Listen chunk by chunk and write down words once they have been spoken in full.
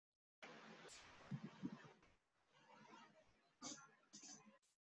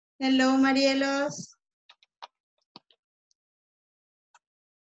Hello, Marielos.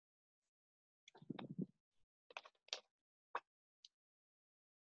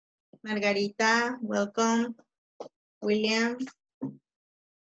 Margarita, welcome. William.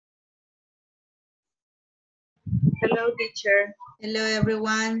 Hello, teacher. Hello,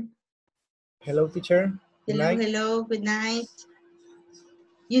 everyone. Hello, teacher. Good Hello, night. hello, good night.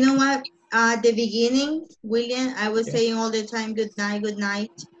 You know what? At the beginning, William, I was saying all the time, good night, good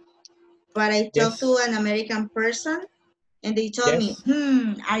night. But I talked to an American person and they told me,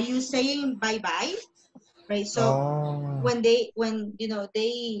 are you saying bye-bye? Right, so when they want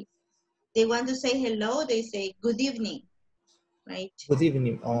to say hello, they say good evening, right? Good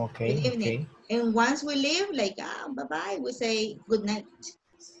evening. Oh, okay. Good evening. Okay. And once we leave, like, bye-bye, we say good night.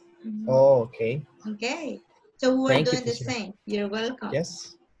 Oh, okay. Okay. So we were Thank you, doing the teacher. same. You're welcome.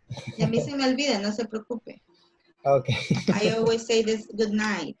 Yes. Y a mí se me olvida, no se preocupe. Okay. I always say this good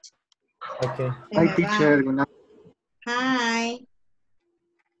night. Okay. Hi, teacher. Good night. Hi.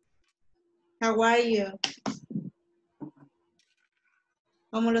 How are you?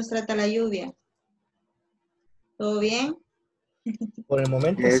 ¿Cómo los trata la lluvia? ¿Todo bien? Por el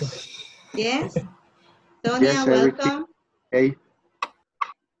momento, Yes. sí. Yes? Sonia, Yes, welcome. Okay.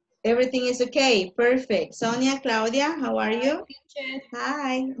 Everything is okay. Perfect. Sonia, Claudia, how are you? Teacher.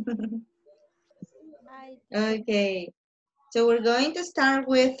 Hi. Okay. So we're going to start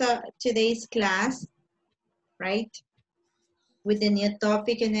with today's class, right? With the new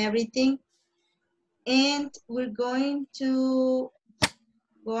topic and everything. And we're going to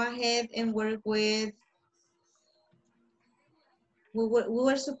go ahead and work with, we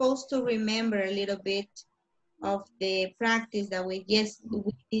were supposed to remember a little bit of the practice that we did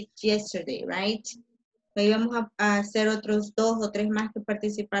yesterday, right? Hoy vamos a hacer otros 2 o 3 más que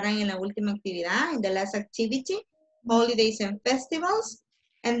participaran en la última actividad, in the last activity, holidays and festivals,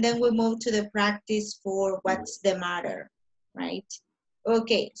 and then we move to the practice for what's the matter, right?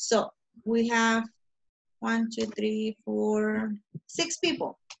 Okay, so we have 1, 2, 3, 4, 6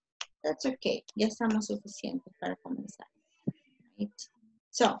 people. That's okay. Ya estamos suficientes para comenzar. Right?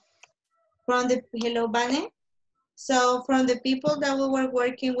 So, from the, hello, Vane. So, from the people that we were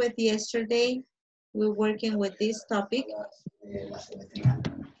working with yesterday, we're working with this topic,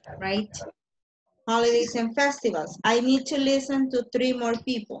 right? Holidays and festivals. I need to listen to 3 more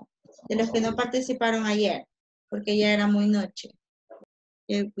people, de los que no participaron ayer, porque ya era muy noche.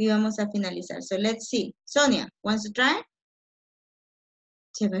 Y vamos a finalizar. So, let's see. Sonia, wants to try?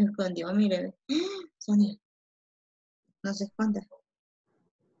 Se me escondió, mire. Sonia, no se esconda.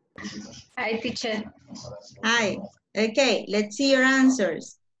 Hi, teacher. Hi. Okay, let's see your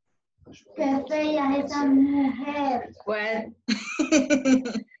answers. What?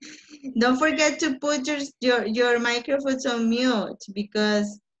 Don't forget to put your microphones on mute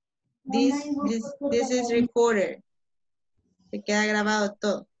because this is recorded. Se queda grabado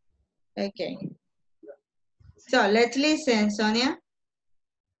todo. Okay. So let's listen, Sonia.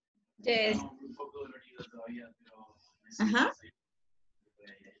 Yes.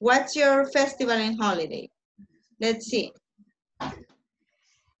 What's your festival and holiday? Let's see.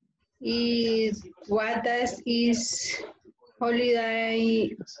 What is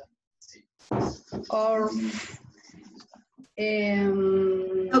holiday or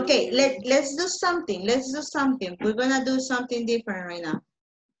okay, let's do something. Let's do something. We're gonna do something different right now.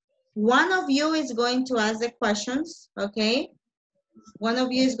 One of you is going to ask the questions, okay? One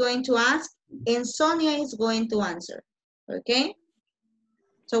of you is going to ask, and Sonia is going to answer, okay?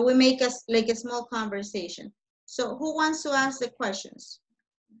 So we make us like a small conversation. So who wants to ask the questions?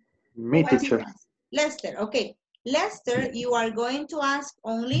 Me, teacher. Lester, okay. Lester, you are going to ask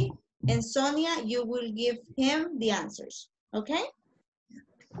only, and Sonia, you will give him the answers, okay?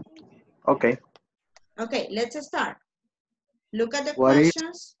 Okay. Okay, let's start. Look at the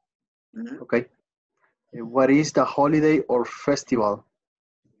questions. Okay. What is the holiday or festival?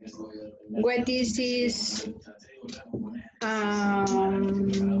 what is this?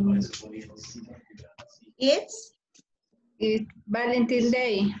 It's Valentine's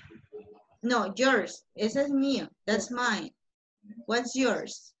Day. no, yours. Ese es mío. That's mine. What's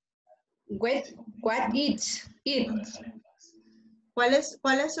yours? What is it? ¿Cuál es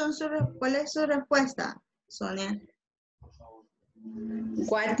su respuesta, Sonia?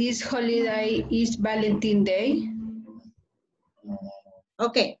 What is holiday is Valentine's Day?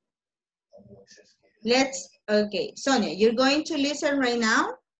 Okay. Okay, Sonia, you're going to listen right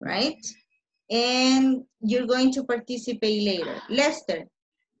now, right? And you're going to participate later. Lester,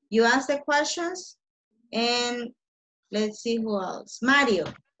 you ask the questions, and let's see who else. Mario,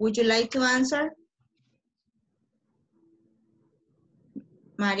 would you like to answer?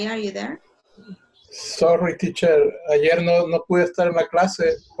 Mario, are you there? Sorry, teacher. Ayer no pude estar en la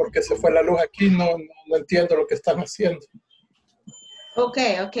clase porque se fue la luz aquí. No entiendo lo que están haciendo.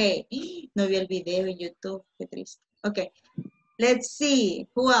 Okay. No vi el video en YouTube, qué triste. Okay, let's see.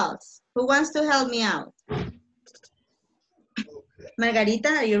 Who else? Who wants to help me out? Margarita,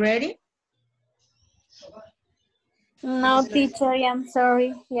 are you ready? No, teacher, I'm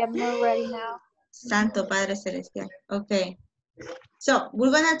sorry. I'm not ready now. Santo Padre Celestial. Okay. So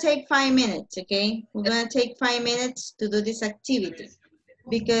we're gonna take 5 minutes, okay? We're gonna take 5 minutes to do this activity.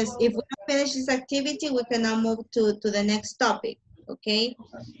 Because if we don't finish this activity, we cannot move to the next topic, okay?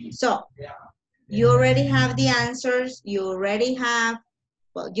 So you already have the answers, you already have,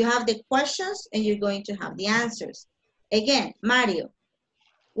 well, you have the questions and you're going to have the answers. Again, Mario,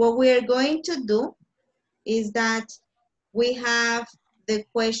 what we're going to do is that we have the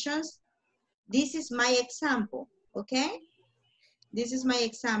questions. This is my example, okay? This is my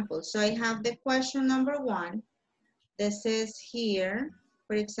example. So I have the question number 1 that says here,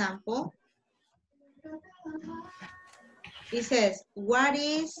 for example, it says, what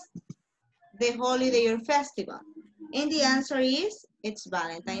is the holiday or festival? And the answer is, it's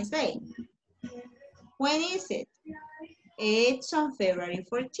Valentine's Day. When is it? It's on February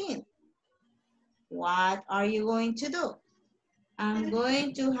 14th. What are you going to do? I'm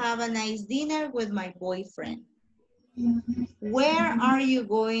going to have a nice dinner with my boyfriend. Where are you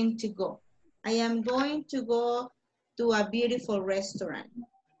going to go? I am going to go to a beautiful restaurant.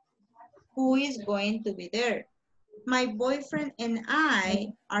 Who is going to be there? My boyfriend and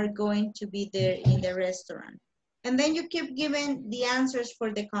I are going to be there in the restaurant. And then you keep giving the answers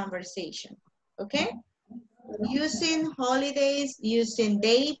for the conversation, okay? Using holidays, using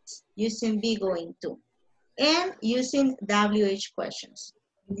dates, using be going to, and using WH questions.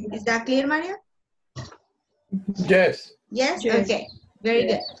 Is that clear, Mario? Yes. Yes? Yes. Okay, very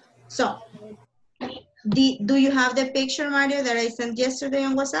good. So, do you have the picture, Mario, that I sent yesterday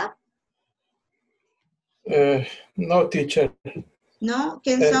on WhatsApp? No, teacher. No?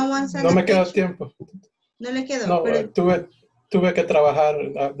 Can someone send No a me quedó picture? tiempo. No le quedó. No, Pero, tuve que trabajar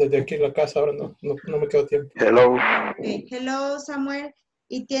desde aquí en la casa. Ahora no me quedó tiempo. Hello. okay. Hello, Samuel.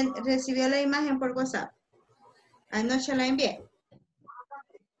 ¿Y recibió la imagen por WhatsApp? Anoche la envié.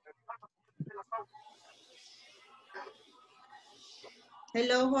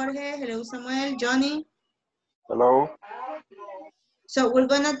 Hello, Jorge. Hello, Samuel. Johnny. Hello. So we're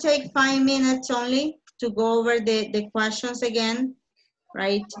going to take 5 minutes only to go over the questions again,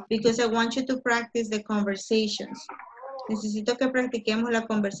 right? Because I want you to practice the conversations. Necesito que practiquemos la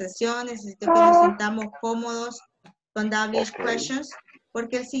conversación, necesito que nos sintamos cómodos con WH questions,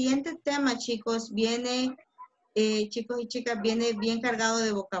 porque el siguiente tema, chicos, viene, chicos y chicas, viene bien cargado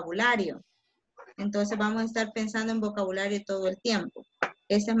de vocabulario. Entonces vamos a estar pensando en vocabulario todo el tiempo.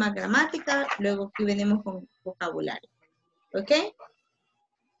 Esa es más gramática, luego aquí venimos con vocabulario. ¿Ok?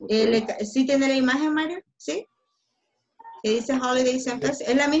 ¿Sí tiene la imagen, Mario? ¿Sí? Que dice Holidays and Festivals.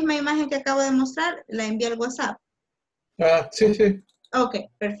 Es la misma imagen que acabo de mostrar, la envié al WhatsApp. Sí. Okay,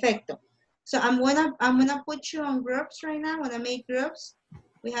 perfecto. So I'm gonna put you on groups right now. I'm gonna make groups.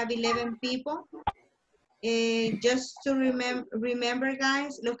 We have 11 people. Just to remember,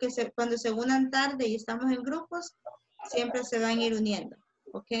 guys, cuando se unan tarde y estamos en grupos, siempre se van a ir uniendo.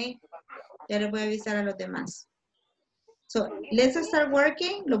 Okay? Ya les voy a avisar a los demás. So, let's start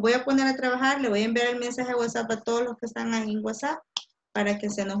working. Los voy a poner a trabajar. Le voy a enviar el mensaje a WhatsApp a todos los que están ahí en WhatsApp para que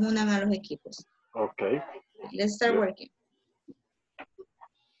se nos unan a los equipos. Okay. Let's start working.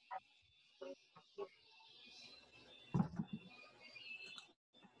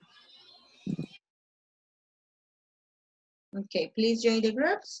 Okay, please join the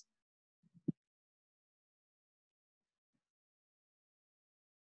groups.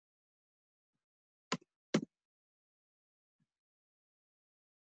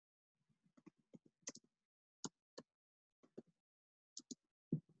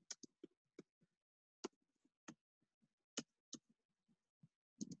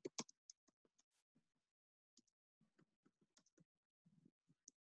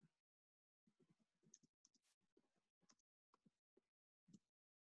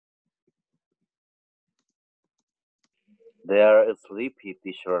 They are sleepy,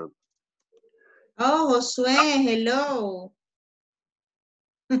 teacher. Oh, Josue, hello.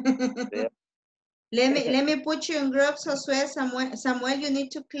 Let me put you in groups, Josue. Samuel, you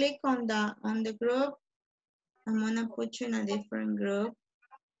need to click on the group. I'm gonna put you in a different group.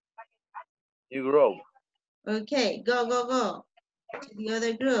 You grow. Okay, go to the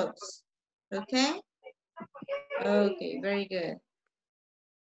other groups. Okay? Okay, very good.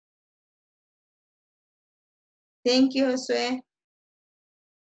 Thank you, Josue.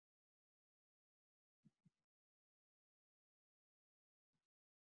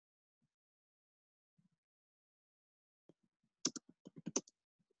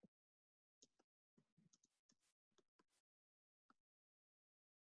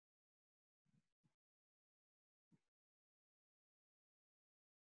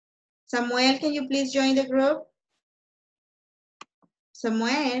 Samuel, can you please join the group?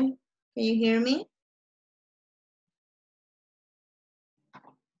 Samuel, can you hear me?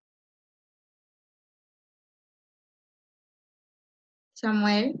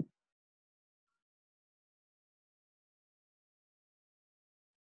 Samuel.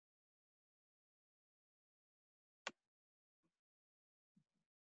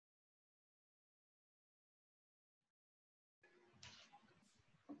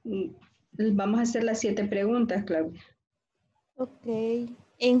 Vamos a hacer las 7 preguntas, Claudia. Ok.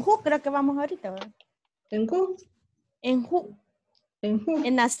 En Who creo que vamos ahorita, ¿verdad? ¿En Q? En Who. ¿En Who?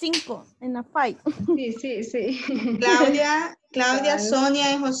 En las 5. En las 5. Sí. Claudia, Vale.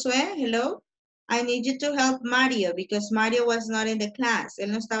 Sonia, and Josué, hello. I need you to help Mario because Mario was not in the class.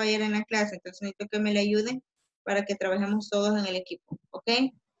 Él no estaba ayer en la clase, entonces necesito que me le ayuden para que trabajemos todos en el equipo. ¿Ok?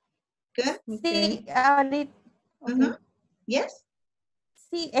 Good? Sí, ahorita. Ok. Mhm. Yes?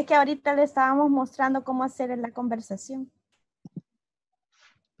 Sí, es que ahorita le estábamos mostrando cómo hacer la conversación.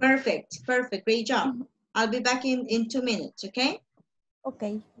 Perfect. Great job. I'll be back in 2 minutes, okay? Ok.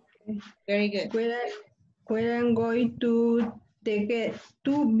 Very good. Where I'm going to be get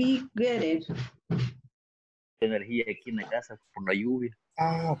Energía aquí en la casa por la lluvia.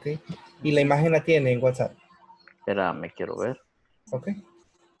 Ah, ok. Y la imagen la tiene en WhatsApp. Espérame, quiero ver. Ok.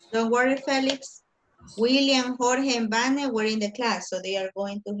 Don't worry, Felix. William, Jorge, and Vane were in the class, so they are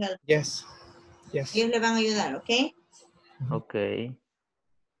going to help. Yes. Ellos le van a ayudar, okay? Ok.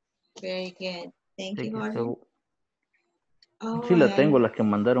 Very good. Thank Sí, you, que Jorge. Oh, sí la tengo, las que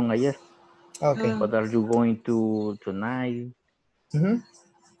mandaron ayer. Ok. What are you going to tonight? Ujú.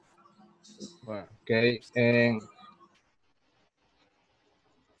 Okay. And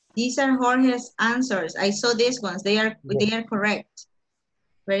These are Jorge's answers. I saw these ones. They are correct.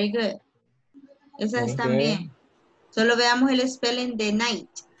 Very good. Esas están okay. bien. Solo veamos el spelling de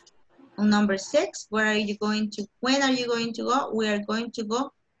night. On number 6, when are you going to go? We are going to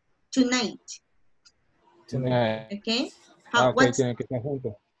go tonight. Tonight. Okay? Okay, tienen que estar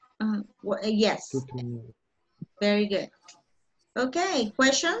juntos. Yes. Very good. Okay,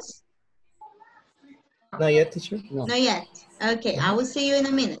 questions? Not yet, teacher? No. Not yet. Okay, I will see you in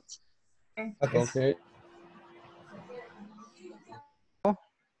a minute. Okay.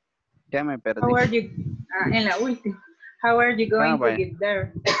 Ya me perdí. How are you? En la última. How are you going to Bueno. get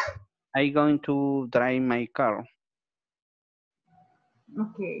there? I'm going to drive my car.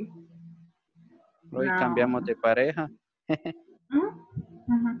 Okay. Hoy No. cambiamos de pareja.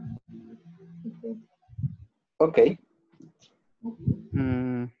 Okay.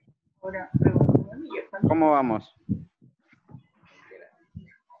 Ahora pregúntame a mí, yo también. ¿Cómo vamos?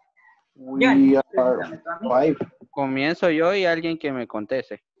 We are Pregúntame tú a mí. 5. Comienzo yo y alguien que me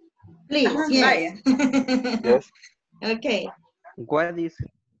conteste. Please, yes. Yes. Okay. What is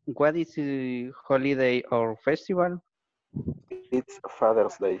a holiday or festival? It's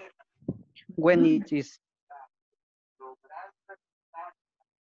Father's Day. When it is?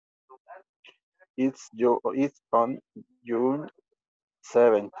 It's on June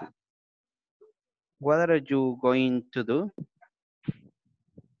 17th. What are you going to do?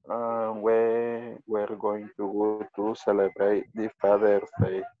 We're going to go to celebrate the Father's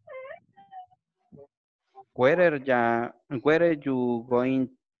Day. Where are you going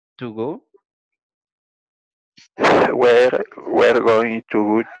to go? We're going to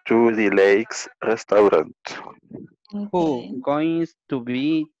go to the Lakes restaurant. Who going to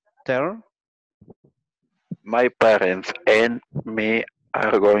be there? My parents and me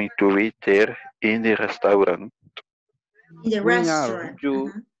are going to be there in the restaurant. In the When are restaurant. you?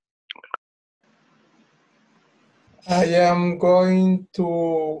 I am going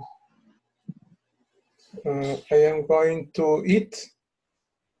to eat.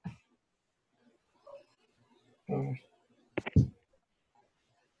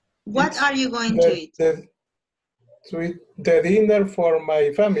 What are you going to eat? The dinner for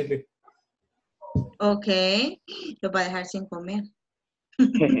my family. Okay. Lo va a dejar sin comer.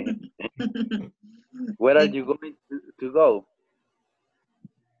 Where are you going to go?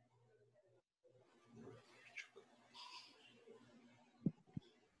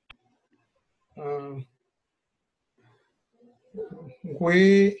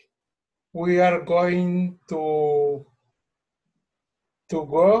 We are going to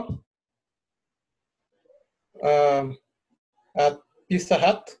go at Pizza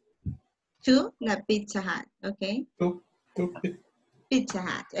Hut. To la Pizza Hut. Okay. To Pizza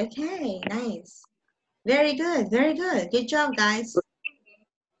Hut. Okay, nice. Very good. Very good. Good job, guys.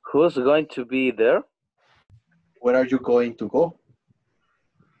 Who's going to be there? Where are you going to go?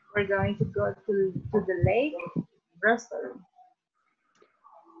 We're going to go to the lake restaurant.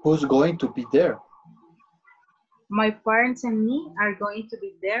 Who's going to be there? My parents and me are going to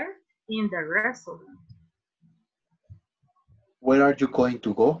be there in the restaurant. Where are you going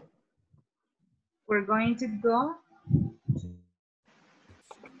to go? We're going to go.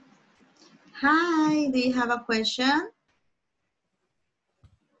 Hi, do you have a question?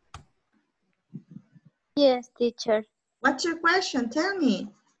 Yes, teacher. What's your question? Tell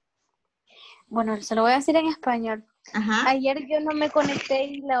me. Bueno, se lo voy a decir en español. Ajá. Ayer yo no me conecté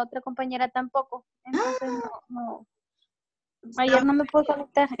y la otra compañera tampoco. Entonces ayer no me pude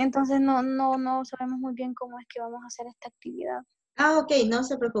conectar. Entonces no sabemos muy bien cómo es que vamos a hacer esta actividad. Ah, ok, no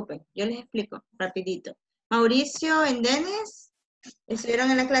se preocupen. Yo les explico rapidito. Mauricio y Dennis, ¿estuvieron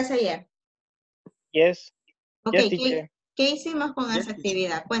en la clase ayer? Yes. Ok, Yes, teacher. ¿qué hicimos con esa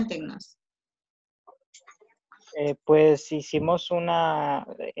actividad? Cuéntenos. Pues hicimos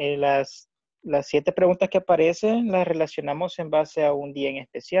las 7 preguntas que aparecen, las relacionamos en base a un día en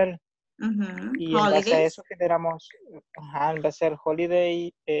especial. Y en base a eso generamos, en base al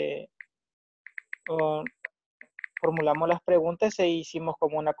holiday, formulamos las preguntas e hicimos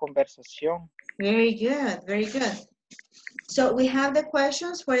como una conversación. Very good, very good. So we have the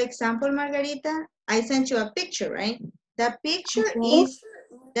questions. For example, Margarita, I sent you a picture, right? That picture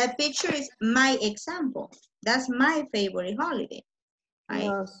is my example. That's my favorite holiday, right?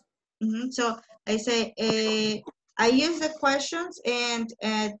 Yes. So I say, I use the questions and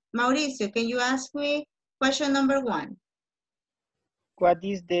Mauricio, can you ask me question number 1? What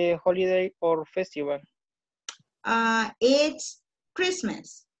is the holiday or festival? It's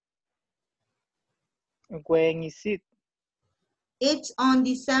Christmas. When is it? It's on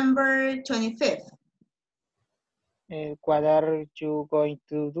December 25th. What are you going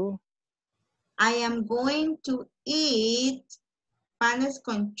to do? I am going to eat panes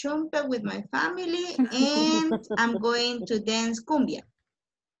con chumpe with my family and I'm going to dance cumbia.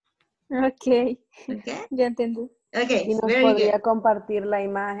 Okay. Okay. Ya entendí. Okay, Y nos very podría good. compartir la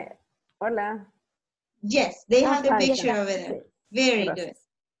imagen. Hola. Yes, they have the Ahí picture está. over there. Sí. Very Gracias. good.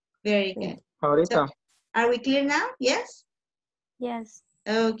 Very good. So, Ahorita. are we clear now? Yes? Yes.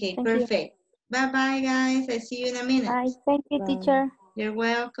 Okay, Thank perfect. Bye-bye, guys. I see you in a minute. Bye. Thank you, teacher. You're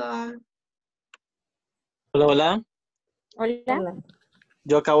welcome. Hola, hola. Hola.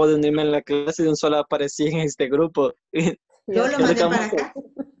 Yo acabo de unirme en la clase y de un solo aparecí en este grupo. Yo lo mandé para acá.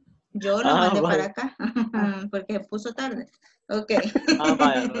 Yo lo mandé para vaya. acá. Porque se puso tarde. Ok.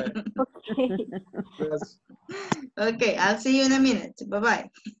 Vaya, vaya. Gracias. Okay, I'll see you in a minute.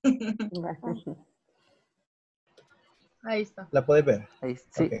 Bye-bye. Ahí está. ¿La puedes ver?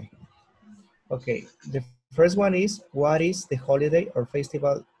 Sí. Okay. Okay. The first one is, what is the holiday or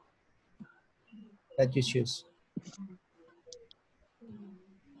festival that you choose?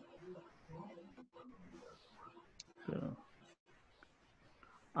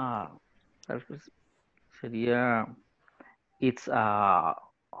 Tal vez sería, it's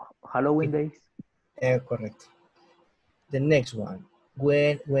Halloween days. Correct. The next one,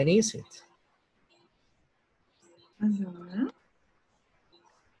 when is it?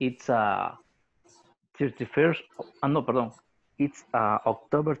 It's 31st. No, perdón. It's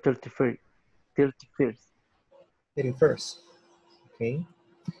October 31st. 31st. Okay.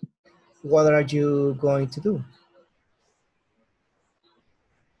 What are you going to do?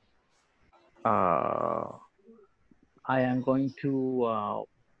 I am going to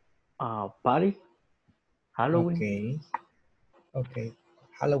party. Halloween. Okay. Okay.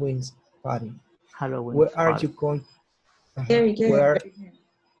 Halloween's party. Halloween. Where are you going? Very good.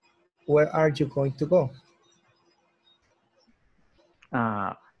 Where are you going to go?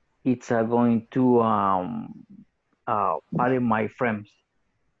 It's going to party my friends.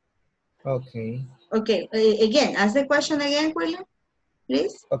 Okay. Okay, again, ask the question again, William,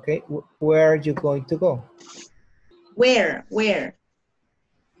 please. Okay, where are you going to go? Where?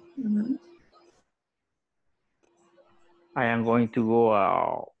 I am going to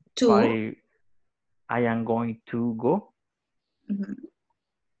go party. I am going to go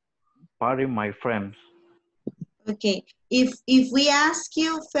party my friends. Okay, if we ask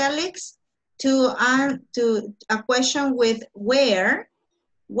you, Felix, to a question with where,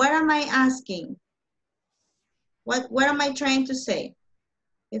 what am I asking? What am I trying to say?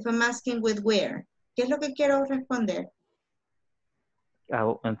 If I'm asking with where, ¿qué es lo que quiero responder?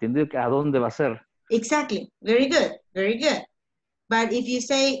 Entiendo que a dónde va a ser. Exactly. Very good. Very good. But if you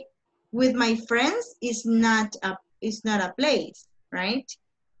say with my friends, it's not a place, right?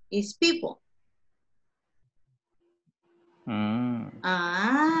 It's people. You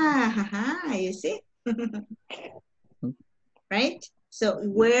see? Right? So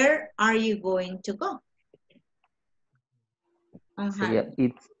where are you going to go? Sería,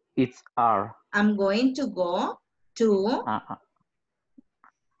 It's R. I'm going to go to.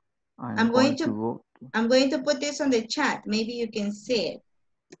 I'm going to put this on the chat. Maybe you can see it.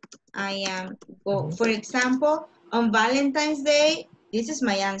 I am for example, on Valentine's Day, this is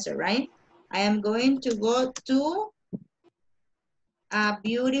my answer, right? I am going to go to a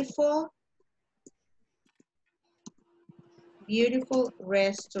beautiful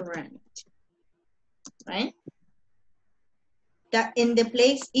restaurant, right? That in the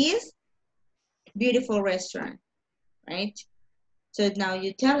place is beautiful restaurant, right? So now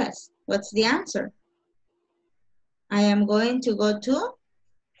you tell us, what's the answer? I am going to go to.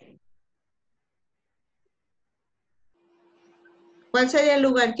 ¿Cuál sería el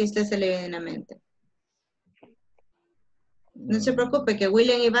lugar que usted se le viene en la mente? No se preocupe, que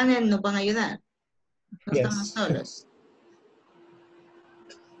William y Van nos van a ayudar. No estamos solos.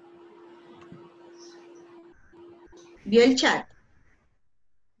 ¿Vio el chat?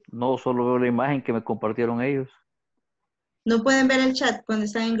 No, solo veo la imagen que me compartieron ellos. ¿No pueden ver el chat cuando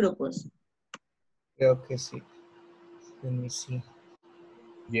están en grupos? Creo que sí. Let me see.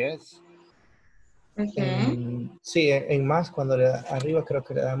 Yes. Okay. Sí, en más, cuando le da arriba creo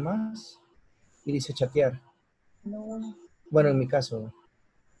que le da más y dice chatear. No. Bueno, en mi caso.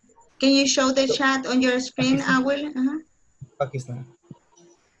 Can you show the chat on your screen, Will? Aquí está.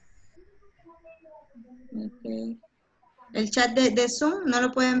 Okay. ¿El chat de Zoom no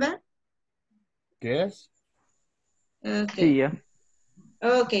lo pueden ver? Yes. Okay. Sí, ya.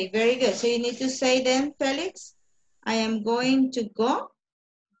 Okay, very good. So you need to say then, Felix, I am going to go,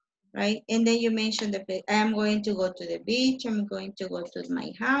 right? And then you mention the place. I am going to go to the beach. I'm going to go to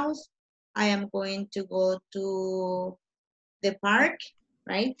my house. I am going to go to the park,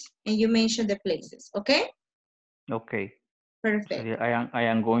 right? And you mention the places, okay? Okay. Perfect. So I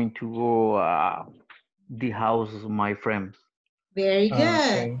am going to go the house of my friends. Very good.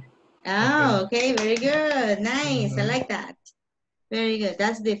 Okay. Okay, very good. Nice. I like that. Very good.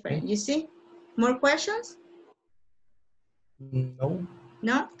 That's different. You see? More questions? No.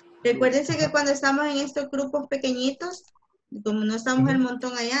 ¿No? Recuérdense que cuando estamos en estos grupos pequeñitos, como no estamos el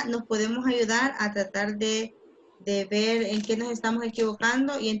montón allá, nos podemos ayudar a tratar de ver en qué nos estamos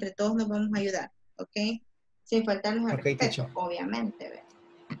equivocando y entre todos nos vamos a ayudar, ¿ok? Sin faltarnos al respeto, teacher. obviamente.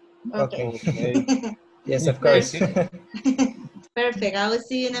 Okay. Yes, of course. Perfect. I will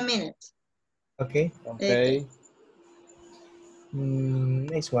see you in a minute. Okay. Okay.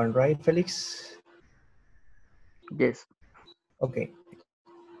 Next one, right, Felix? Yes. Okay.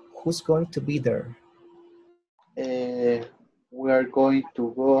 Who's going to be there? We are going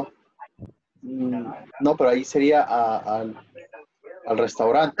to go. No, pero ahí sería al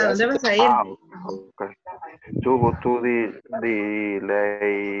restaurante. ¿A dónde vas a ir? Okay. To go to the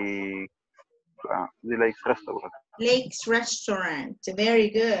lake restaurant. Lakes Restaurant. Very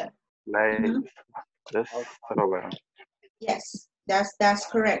good. Lake restaurant. Yes, that's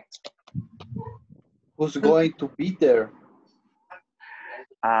correct. Who's going to be there?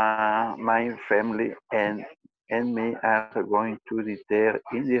 My family and me are going to be there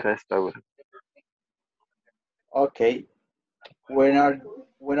in the restaurant. Okay. When are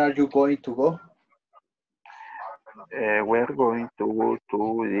you going to go? We're going to go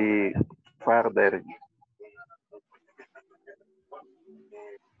to the farther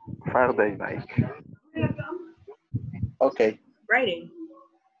lake. Okay. Writing.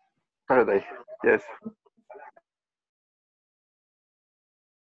 Paradise, yes.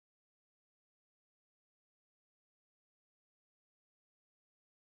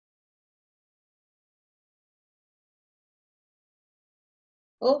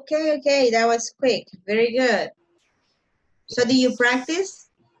 Okay, that was quick. Very good. So do you practice?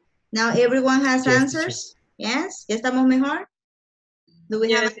 Now everyone has answers? Yes? ¿Ya estamos mejor? Do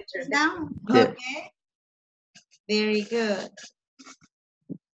we have answers now? Yes. Okay. Very good.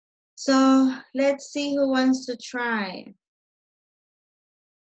 So let's see who wants to try.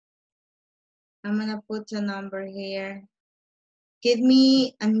 I'm gonna put a number here. Give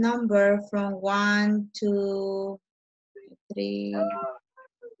me a number from 1 to 3.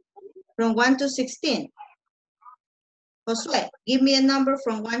 From 1 to 16. Josue, give me a number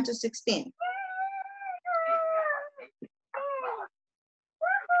from 1 to 16.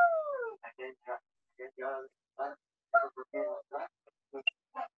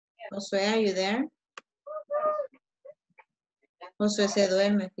 Josue, are you there? Josue se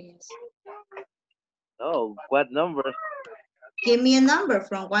duerme, fíjense. Oh, what number? Give me a number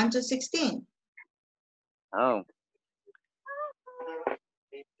from 1 to 16. Oh.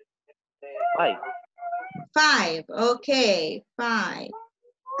 5. 5, okay, 5.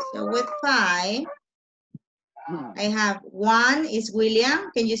 So with 5, I have one is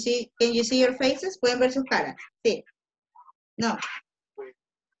William. Can you see your faces? ¿Pueden ver sus caras? Sí. No.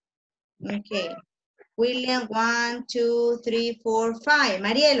 Okay. William, 1, 2, 3, 4, 5.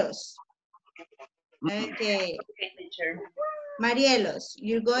 Marielos. Okay. Okay, teacher. Marielos,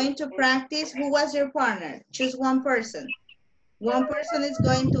 you're going to practice. Who was your partner? Choose one person. One person is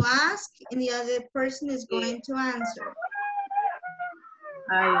going to ask and the other person is going to answer.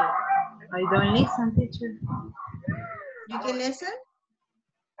 I don't listen, teacher. You can listen?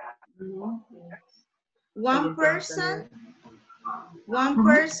 No. One person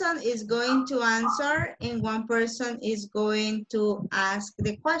is going to answer and one person is going to ask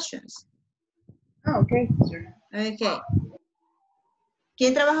the questions. Oh, okay, teacher. Okay.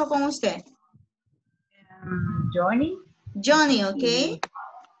 ¿Quién trabajó con usted? Johnny. Johnny, okay.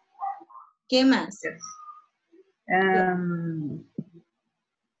 ¿Qué más? Yes.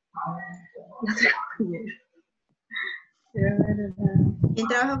 ¿Quién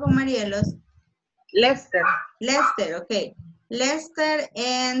trabaja con Marielos? Lester. Lester, okay. Lester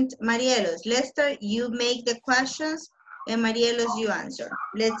and Marielos. Lester, you make the questions and Marielos, you answer.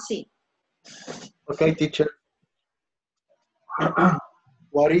 Let's see. Okay, teacher.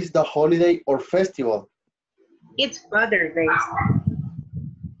 What is the holiday or festival? It's Father's Day.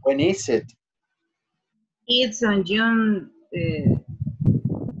 When is it? It's on June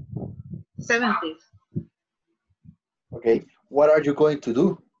 17th. Okay. What are you going to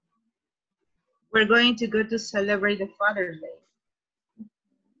do? We're going to go to celebrate the Father's Day.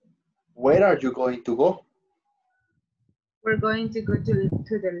 Where are you going to go? We're going to go to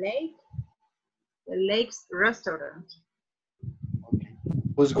the lake's restaurant. Okay.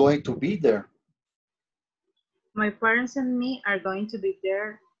 Who's going to be there? My parents and me are going to be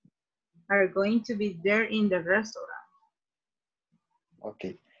there. In the restaurant.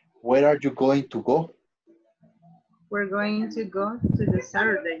 Okay. Where are you going to go? We're going to go to the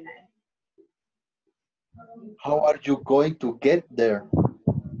Saturday night. How are you going to get there?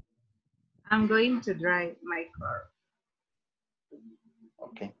 I'm going to drive my car.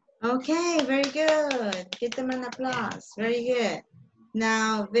 Okay. Okay, very good. Give them an applause. Very good.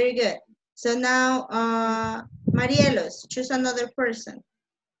 Now, very good. So now, Marielos, choose another person.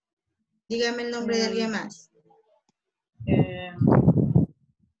 Dígame el nombre de alguien más.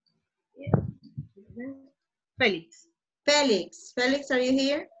 Felix. Felix. Felix, are you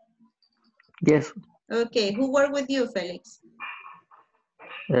here? Yes. Okay, who worked with you, Felix?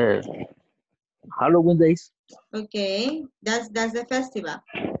 Halloween days. Okay, that's the festival.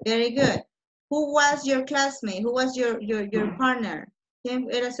 Very good. Who was your classmate? Who was your partner? ¿Quién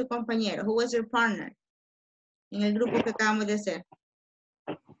era su compañero? Who was your partner? En el grupo que acabamos de hacer.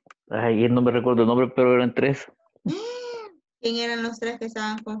 Ay, no me recuerdo el nombre, pero eran 3. ¿Quién eran los 3 que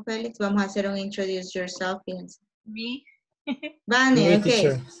estaban con Félix? Vamos a hacer un introduce yourself, fíjense. Me. Vane, okay.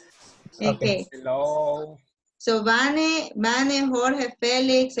 Teacher. Okay. Hello. So Vane, Jorge,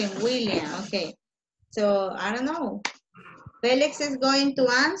 Felix, and William. Okay. So I don't know. Felix is going to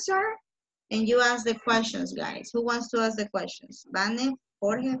answer and you ask the questions, guys. Who wants to ask the questions? Vane,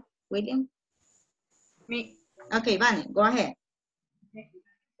 Jorge, William? Me. Okay, Vane, go ahead.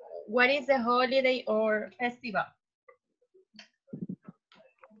 What is the holiday or festival?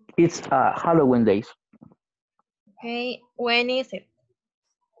 It's Halloween days. Okay, when is it?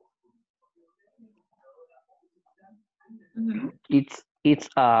 Mm-hmm. It's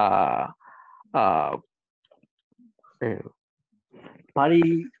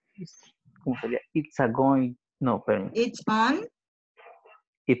party. It's a going. No, pardon. It's on.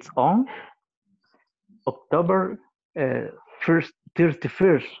 It's on October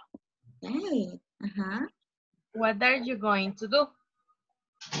 31st. Hey. What are you going to do?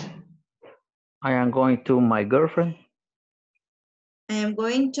 I am going to my girlfriend. I am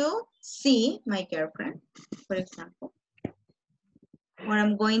going to see my girlfriend, for example. Or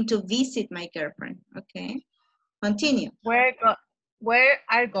I'm going to visit my girlfriend. Okay. Continue. Where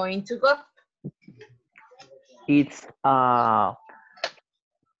are going to go? It's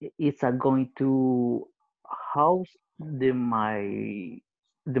going to house my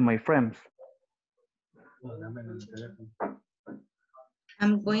friends.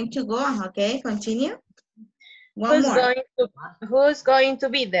 I'm going to go. Okay. Continue. One more. Who's going to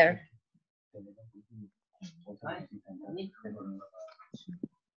be there?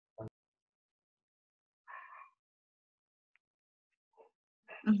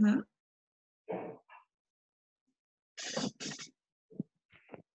 Mm-hmm.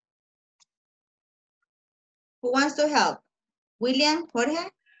 Who wants to help? William,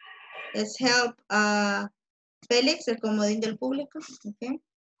 Jorge? Let's help Félix, el comodín del público. Okay.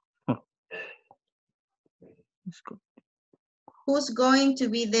 Who's going to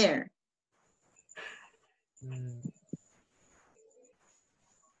be there?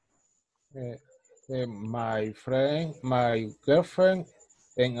 My friend, my girlfriend,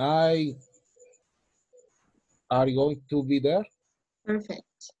 and I are going to be there. Perfect.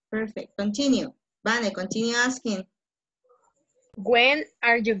 Perfect. Continue. Vane, continue asking. When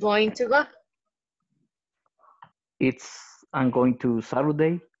are you going to go? I'm going to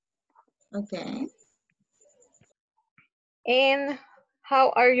Saturday. Okay. And how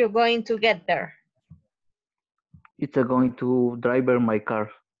are you going to get there? It's going to drive my car.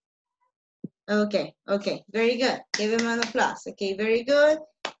 Okay, okay, very good. Give him an applause. Okay, very good.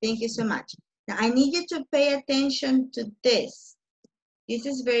 Thank you so much. Now, I need you to pay attention to this. This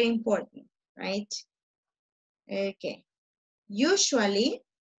is very important, right? Okay. Usually,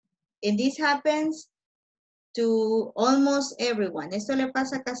 and this happens to almost everyone. Esto le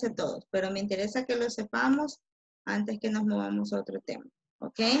pasa a casi a todos, pero me interesa que lo sepamos antes que nos movamos a otro tema.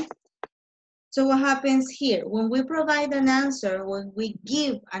 Okay? So what happens here? When we provide an answer, when we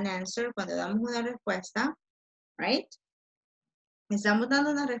give an answer, cuando damos una respuesta, right? Estamos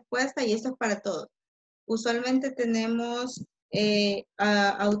dando una respuesta y esto es para todos. Usualmente tenemos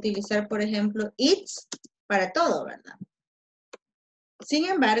a utilizar, por ejemplo, it's para todo, ¿verdad? Sin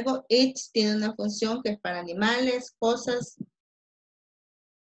embargo, it's tiene una función que es para animales, cosas,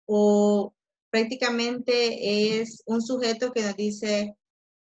 o prácticamente es un sujeto que nos dice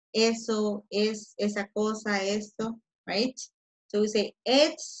eso, es esa cosa, esto, right? So we say,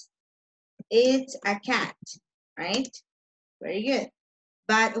 it's a cat, right? Very good.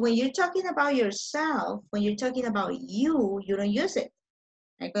 But when you're talking about yourself, when you're talking about you don't use it.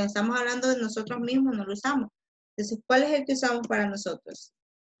 Right? Cuando estamos hablando de nosotros mismos, no lo usamos. Entonces, ¿cuál es el que usamos para nosotros?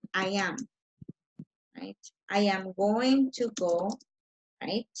 I am, right? I am going to go,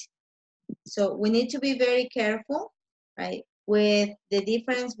 right? So we need to be very careful, right? With the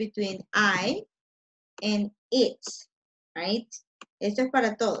difference between I and it, right? Esto es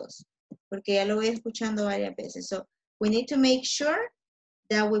para todos, porque ya lo voy escuchando varias veces. So we need to make sure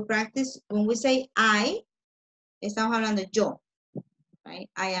that we practice, when we say I, estamos hablando yo, right?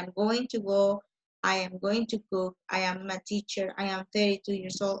 I am going to go, I am going to cook, I am a teacher, I am 32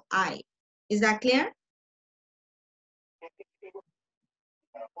 years old, I. Is that clear?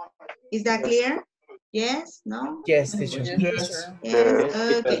 Is that clear? Yes? No? Yes, teacher. Yes.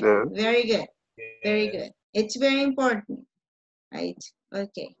 Yes? Okay, very good. Very good. It's very important, right?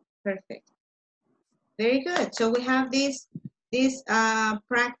 Okay, perfect. Very good. So we have this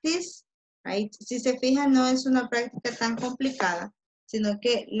practice, right? Si se fijan, no es una práctica tan complicada, sino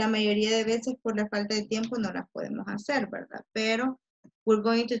que la mayoría de veces por la falta de tiempo no las podemos hacer, ¿verdad? Pero we're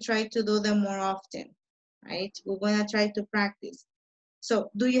going to try to do them more often, right? We're going to try to practice.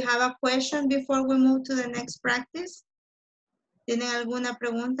 So, do you have a question before we move to the next practice? ¿Tienen alguna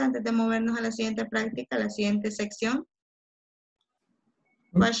pregunta antes de movernos a la siguiente práctica, a la siguiente sección?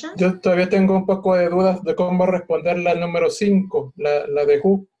 Questions? Yo todavía tengo un poco de dudas de cómo responder la número 5, la de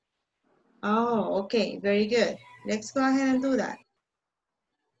who. Oh, okay, very good. Let's go ahead and do that.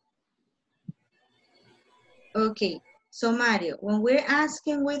 Okay, so Mario, when we're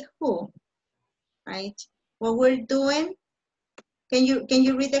asking with who, right? What we're doing, can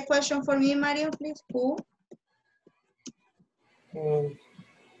you read the question for me, Mario, please? Who?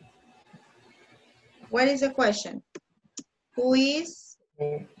 What is the question? Who is?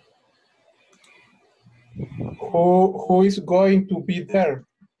 Who is going to be there?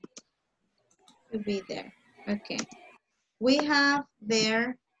 To be there. Okay. We have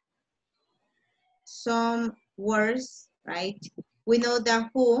there some words, right? We know that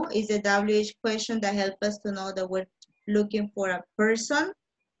who is a WH question that helps us to know that we're looking for a person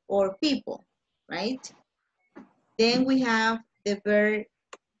or people, right? Then we have the verb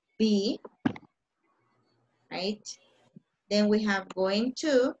be, right? Then we have going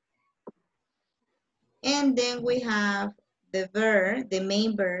to, and then we have the verb, the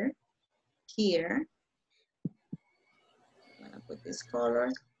main verb here. I'm gonna put this color.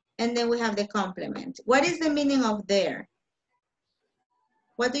 And then we have the complement. What is the meaning of there?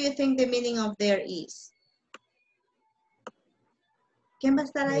 What do you think the meaning of there is? ¿Quién va a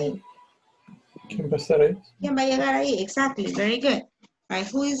estar ahí? ¿Quién va a estar ahí? ¿Quién va a llegar ahí? Exactly, very good. Right,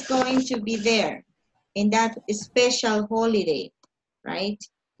 who is going to be there in that special holiday, right?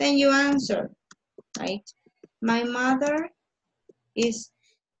 Then you answer, right? My mother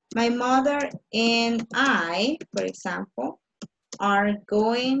and I, for example, are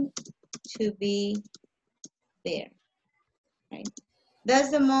going to be there, right? That's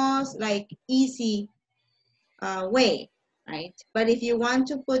the most like easy way, right? But if you want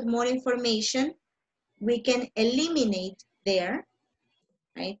to put more information, we can eliminate there,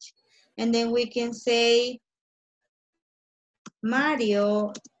 right? And then we can say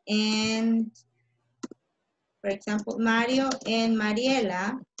Mario and, for example, Mario and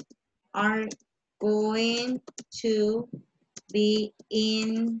Mariela are going to be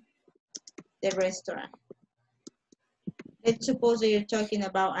in the restaurant. Let's suppose that you're talking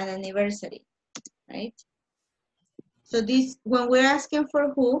about an anniversary, right? So this, when we're asking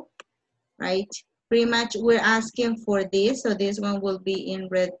for who, right? Pretty much we're asking for this, so this one will be in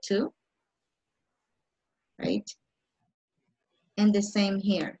red too, right? And the same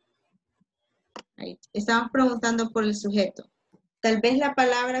here, right? Estamos preguntando por el sujeto. Tal vez la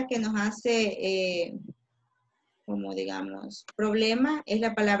palabra que nos hace, como digamos, problema es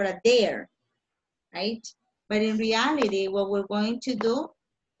la palabra there, right? But in reality, what we're going to do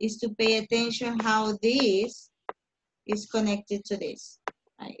is to pay attention how this is connected to this,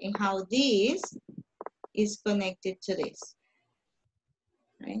 right? And how this is connected to this,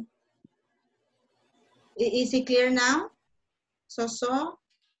 right? Is it clear now? So,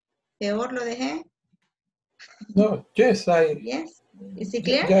 peor lo dejé. No, yes, Yes, is it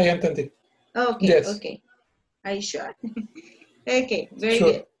clear? ya entendí. Okay, Yes. okay. Are you sure? Okay, very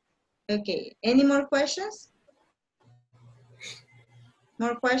Sure. good. Okay, any more questions?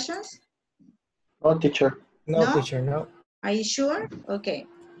 More questions? No, teacher. No, No? teacher, no. Are you sure? Okay.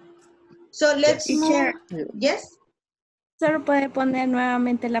 So let's move. Teacher, Yes? solo puede poner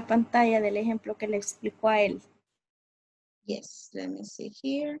nuevamente la pantalla del ejemplo que le explicó a él. Yes, let me see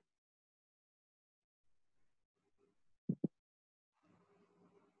here.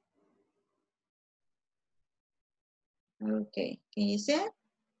 Okay, can you see it?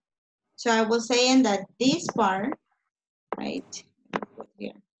 So I was saying that this part, right, put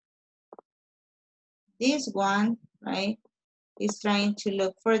here. This one, right, is trying to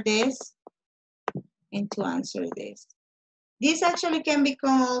look for this and to answer this. This actually can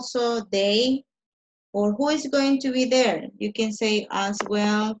become also they, or who is going to be there. You can say as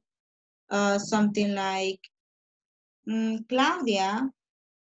well something like Claudia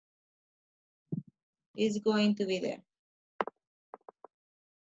is going to be there.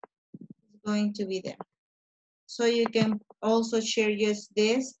 Is going to be there. So you can also share just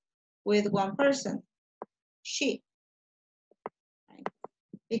this with one person, she. Right?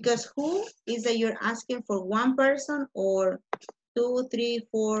 Because who is that you're asking for one person or 2, 3,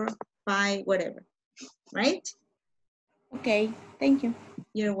 4, 5, whatever, right? Okay, thank you.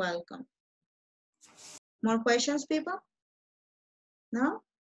 You're welcome. More questions, people? No?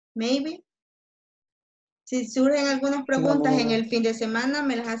 Maybe? Si surgen algunas preguntas en el fin de semana,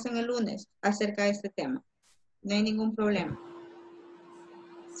 me las hacen el lunes acerca de este tema. No hay ningún problema.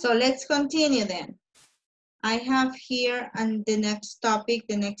 So let's continue then. I have here and the next topic.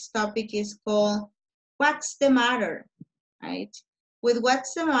 The next topic is called What's the Matter? Right? With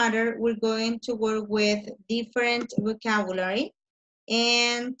What's the Matter, we're going to work with different vocabulary,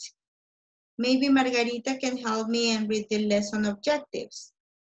 and maybe Margarita can help me and read the lesson objectives.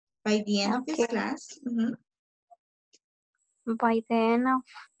 By the end of this class, By the end of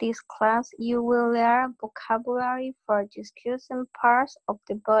this class, you will learn vocabulary for discussing parts of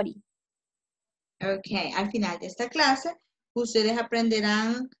the body. Okay, al final de esta clase, ustedes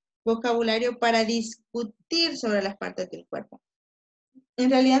aprenderán vocabulario para discutir sobre las partes del cuerpo. En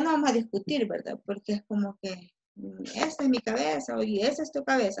realidad no vamos a discutir, ¿verdad? Porque es como que esta es mi cabeza, oye, esa es tu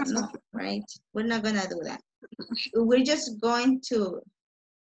cabeza. No, right? We're not gonna do that. We're just going to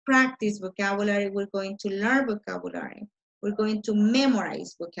practice vocabulary. We're going to learn vocabulary. We're going to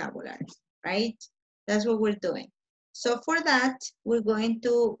memorize vocabulary, right? That's what we're doing. So for that, we're going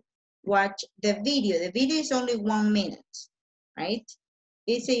to watch the video. The video is only 1 minute, right?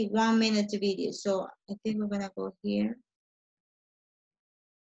 It's a 1 minute video. So I think we're gonna go here.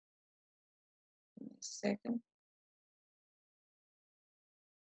 Give me a second.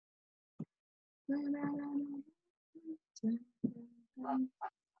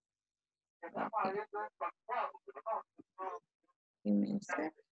 Give me a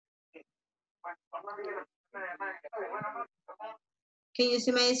sec. Can you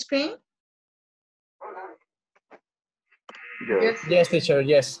see my screen? Yes. Yes, teacher,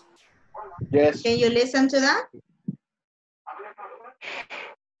 yes. Yes. Can you listen to that?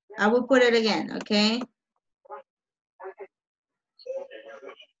 I will put it again, okay?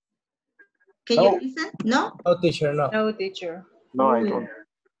 Can you listen? No? No, teacher, no. No, teacher. No, I don't.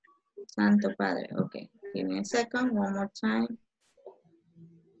 Santo Padre, okay. Give me a second, one more time.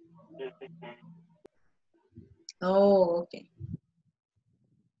 Oh, okay.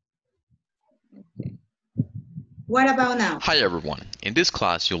 Okay. What about now? Hi everyone. In this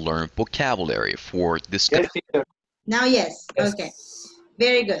class, you'll learn vocabulary for discuss. Yes, teacher. Now, yes. Yes. Okay.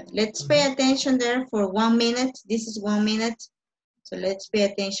 Very good. Let's pay attention there for 1 minute. This is 1 minute. So let's pay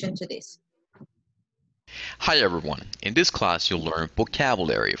attention to this. Hi everyone. In this class, you'll learn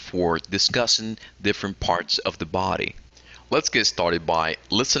vocabulary for discussing different parts of the body. Let's get started by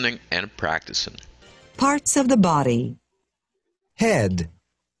listening and practicing. Parts of the body. Head.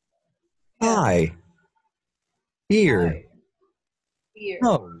 Eye. Ear.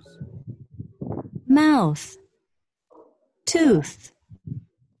 Nose. Mouth. Tooth.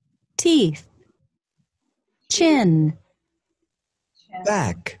 Teeth. Chin.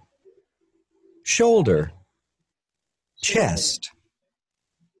 Back. Shoulder. Chest.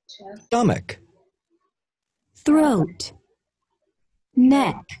 Stomach. Throat.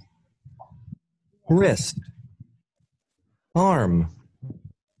 Neck. Wrist. Arm.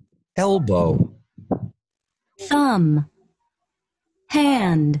 Elbow. Thumb.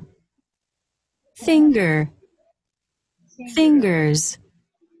 Hand. Finger. Fingers.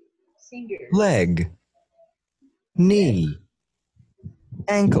 Leg. Knee.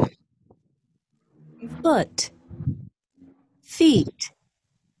 Ankle. Foot. Feet.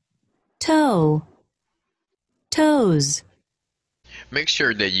 Toe. Toes. Make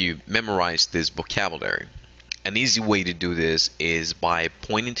sure that you memorize this vocabulary. An easy way to do this is by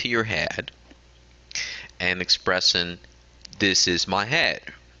pointing to your head and expressing, "This is my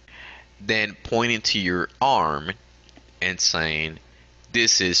head." Then pointing to your arm and saying,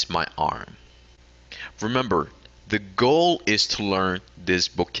 "This is my arm." Remember, the goal is to learn this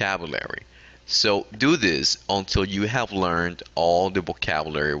vocabulary. So do this until you have learned all the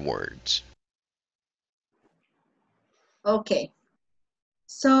vocabulary words. Okay.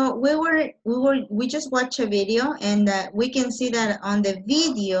 So we just watched a video, and we can see that on the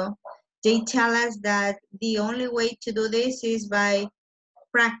video, they tell us that the only way to do this is by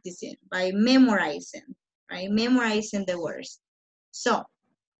practicing, by memorizing, right? Memorizing the words. So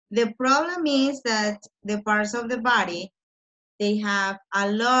the problem is that the parts of the body, they have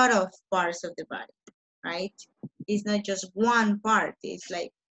a lot of parts of the body, right? It's not just one part, it's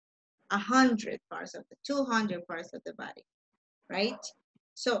like 100 parts of the 200 parts of the body, right?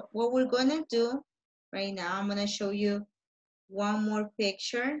 So what we're gonna do right now, I'm gonna show you one more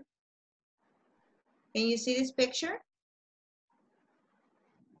picture. Can you see this picture?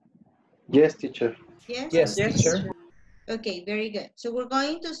 Yes, teacher. Yes? Yes, teacher. Okay, very good. So we're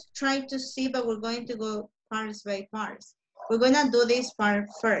going to try to see, but we're going to go parts by parts. We're gonna do this part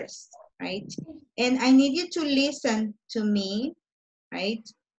first, right? And I need you to listen to me, right?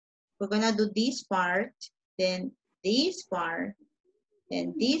 We're gonna do this part, then this part,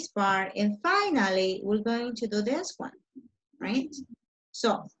 then this part, and finally, we're going to do this one, right?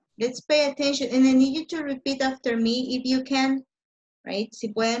 So let's pay attention, and I need you to repeat after me if you can, right? Si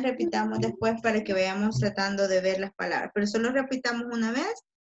pueden, repitamos después para que vayamos tratando de ver las palabras, pero solo repitamos una vez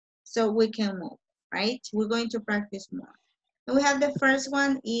so we can move, right? We're going to practice more. And we have the first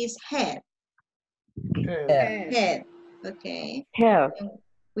one is head. Head. Okay. Head. And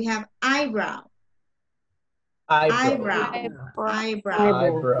we have eyebrow. Eyebrow.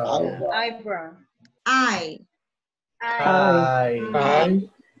 Eyebrow. Eyebrow. Eye. Eye.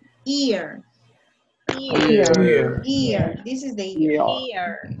 Ear. Ear. This is the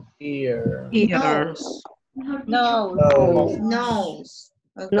ear. Ear. Nose. Nose.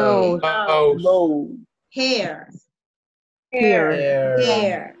 Okay. Nose. Hair.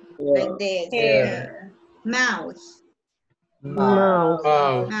 Hair. Like this. Hair. Mouth.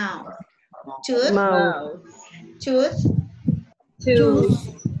 Mouth. Tooth. Mouth. Tooth. Tooth.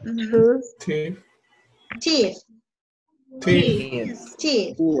 Teeth. Teeth. Teeth.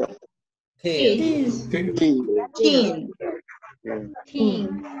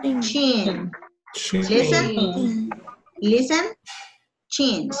 Chin. Listen.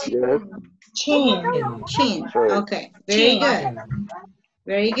 Chin. Okay.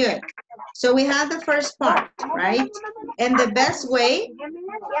 Very good. So we have the first part, right? And the best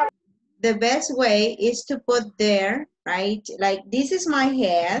way is to put there, right? Like this is my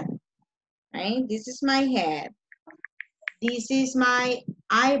head, right? This is my head. This is my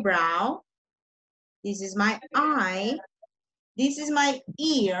eyebrow. This is my eye. This is my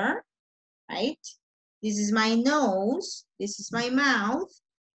ear, right? This is my nose. This is my mouth.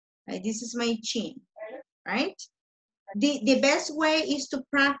 Right? This is my chin, right? The best way is to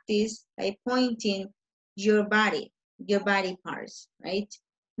practice by pointing your body parts, right?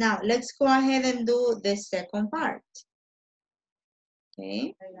 Now, let's go ahead and do the second part.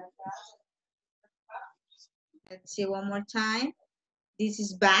 Okay. Let's see one more time. This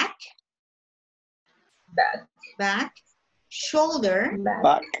is back. back, shoulder,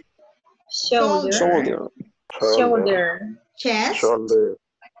 Back. Shoulder. Shoulder. Shoulder. chest, Shoulder.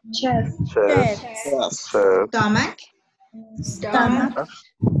 Chest. Chest. Yes. stomach, Stomach.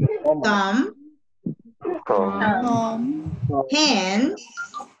 thumb, hand,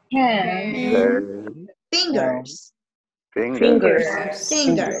 Hand. fingers. Fingers.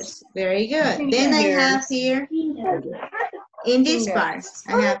 Fingers. Very good. Then I have here, in this part,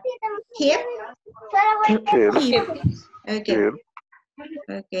 I have hip. Hip. Okay. Hip.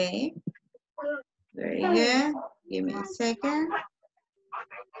 Okay. Very good. Give me a second.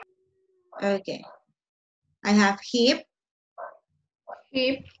 Okay. I have hip,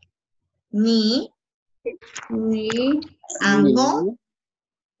 knee, ankle,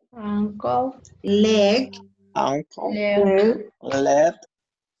 leg, Ankle. Leg.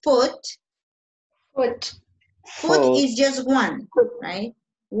 foot. Foot is just one, right?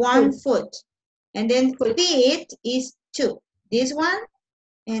 One foot. And then feet is two. This one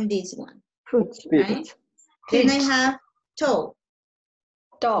and this one. Right? Then I have toe.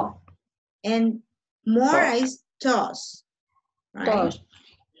 And more is toes. Right?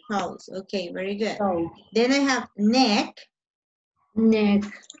 Toes. Okay, very good. Then I have neck.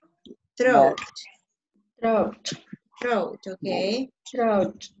 Throat. Okay.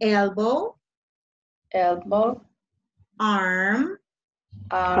 Elbow. Arm.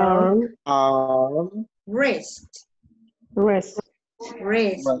 Wrist. Very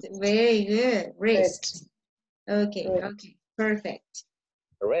good. Wrist. Okay. Perfect.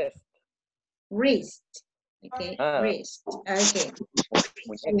 Wrist. Okay. Wrist. Okay.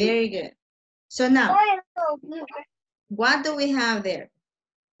 Very good. So now, what do we have there?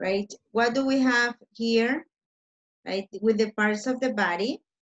 Right? What do we have here? Right? With the parts of the body.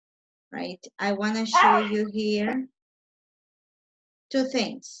 Right? I want to show you here two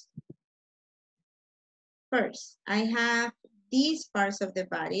things. First, I have these parts of the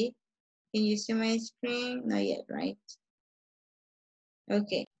body. Can you see my screen? Not yet, right?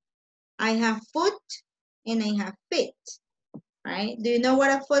 Okay. I have foot and I have feet, right? Do you know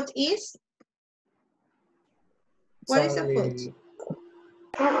what a foot is? What is a foot?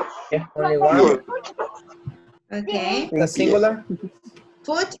 Only one. Okay. The singular.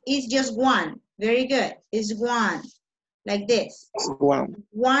 Foot is just one. Very good. It's one. Like this.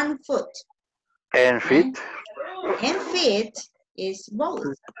 One foot. And feet. And feet is both,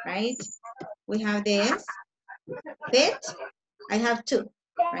 right? We have this. Feet. I have two,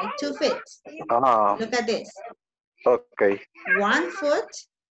 right? 2 feet. Look at this. Okay. 1 foot.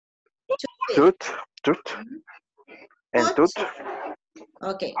 2 feet. Toot. And toot.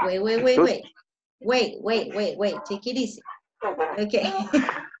 Okay. Wait. Take it easy. Okay.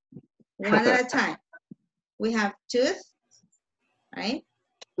 One at a time. We have tooth, right?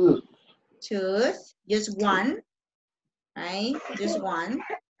 Tooth, just one, right? Just one.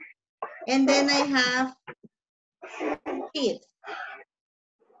 And then I have teeth.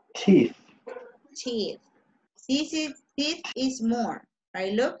 Teeth. Teeth is more,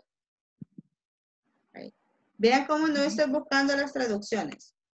 right? Look. Right. Vean cómo no estoy buscando las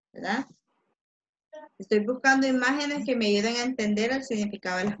traducciones, ¿verdad? Estoy buscando imágenes que me ayuden a entender el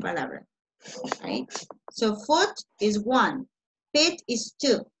significado de las palabras. Right? So foot is 1. Feet is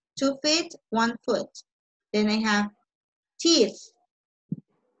 2. 2 feet, 1 foot. Then I have teeth.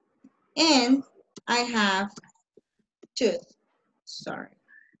 And I have tooth. Sorry.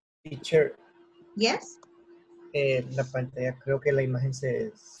 Teacher. Yes? La pantalla, creo que la imagen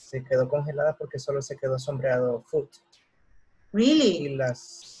se quedó congelada porque solo se quedó sombreado foot. Really? Y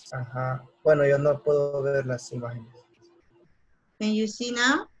ajá. Bueno, yo no puedo ver las imágenes. Can you see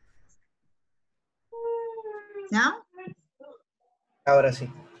now? Now? Ahora sí.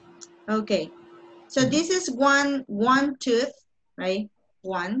 Okay. So this is one tooth, right?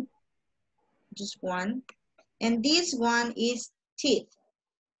 One. Just one. And this one is teeth.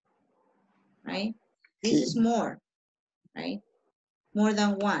 Right? This is more. Right? More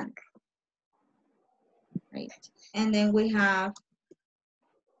than one. Right? And then we have,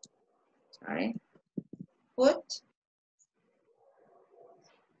 foot.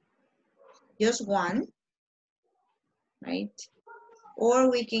 Just one. Right?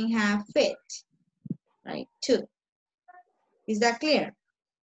 Or we can have feet. Right? 2. Is that clear?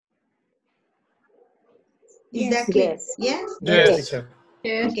 Is that clear? Yes? Yes.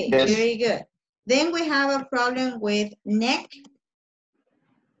 Okay, Yes. very good. Then we have a problem with neck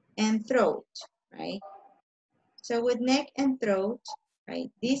and throat, right? So with neck and throat,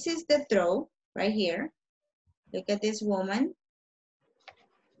 right? This is the throat right here. Look at this woman.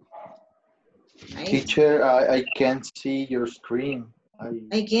 Right? Teacher, I can't see your screen.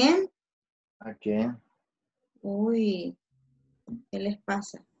 Again? Again. Uy, ¿qué les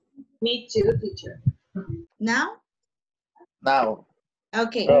pasa? Me too, teacher. Now? Now.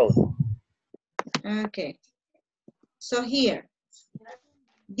 Okay. Road. Okay. So here,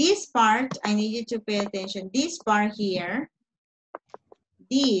 this part, I need you to pay attention. This part here,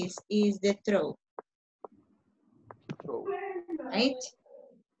 this is the throat. Right?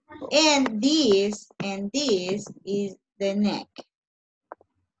 And this is the neck.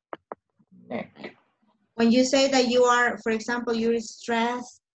 Neck. When you say that you are, for example, you're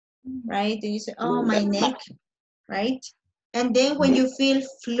stressed, right? And you say, oh, my neck, right? And then when you feel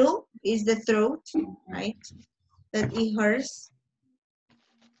flu, is the throat, right? That it hurts,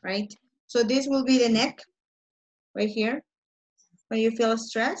 right? So this will be the neck, right here, when you feel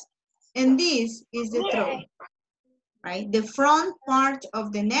stressed. And this is the throat, right? The front part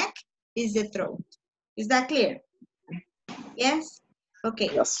of the neck is the throat. Is that clear? Yes? Okay.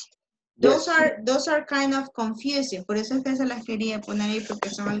 Yes. Those are kind of confusing. Por eso es que se las quería poner ahí porque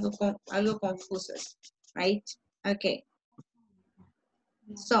son algo confusas, right? Okay.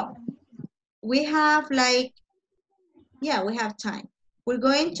 So, we have like, yeah, we have time. We're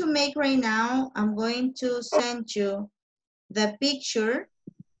going to make right now, I'm going to send you the picture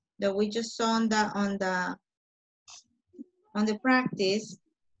that we just saw on the practice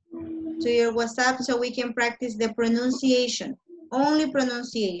to your WhatsApp so we can practice the pronunciation, only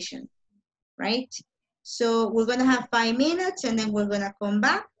pronunciation, right? So we're gonna have 5 minutes and then we're gonna come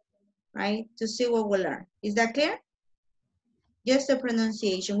back, right, to see what we learn. Is that clear? Just the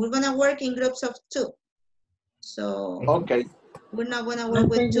pronunciation. We're gonna work in groups of 2. So okay. We're not gonna work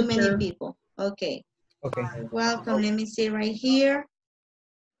with too many people. Okay. Okay. Welcome. Let me see right here.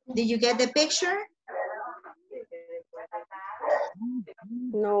 Did you get the picture?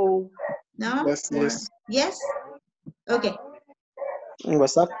 No. No? Yes, yes. Yes? Okay.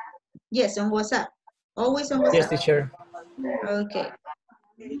 What's up? Yes, on WhatsApp. Always on WhatsApp. Yes, teacher. Okay.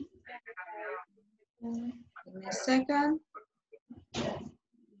 Give me a second.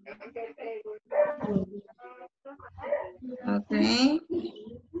 Okay.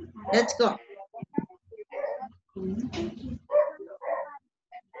 Let's go.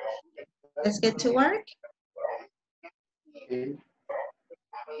 Let's get to work.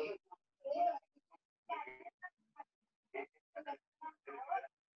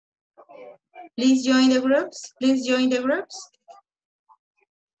 Please join the groups. Please join the groups.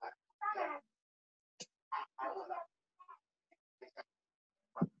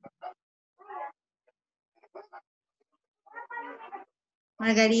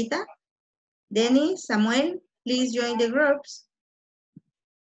 Margarita, Dennis, Samuel, please join the groups.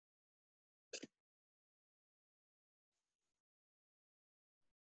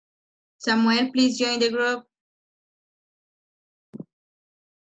 Samuel, please join the group.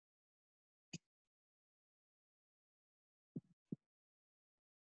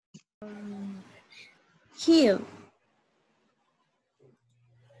 Heel.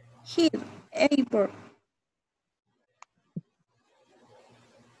 Heel. Apron.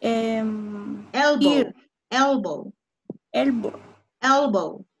 Elbow. Here. Elbow. Elbow.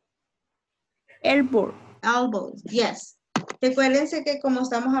 Elbow. Elbow. Elbow. Yes. Recuérdense que como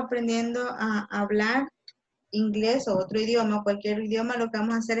estamos aprendiendo a hablar inglés o otro idioma, cualquier idioma, lo que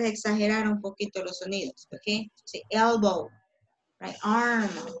vamos a hacer es exagerar un poquito los sonidos, ¿ok? Sí, elbow, right? Arm,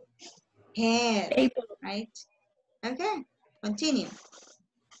 head, right? Okay, continue.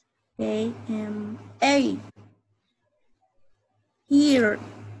 Okay, A. Here.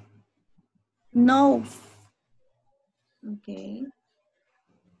 Nose. Okay.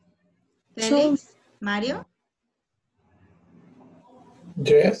 Felix, Mario?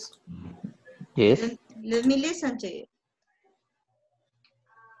 Yes. Yes. Let me listen to you.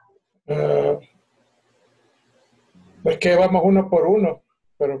 Es que vamos uno por uno,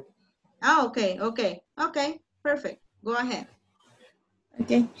 pero Okay, okay, okay, perfect. Go ahead.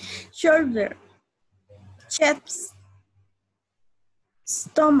 Okay. Shoulder. Chest.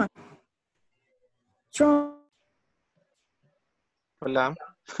 Stomach. Trunk. Hola.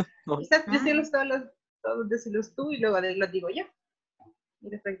 No. Quizás decirlos todos decirlos tú y luego los digo yo. Y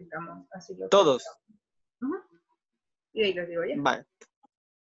les practicamos así. Todos. Y ahí los digo yo. Vale.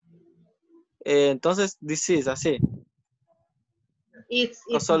 Entonces, this is así. It's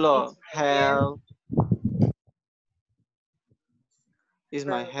o solo health. Is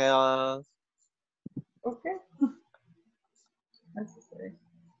my health. Okay. Así se ve.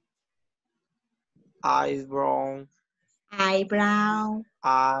 Eyebrow. Eyebrow.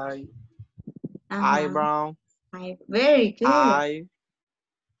 Eyebrow. Very good. Eye.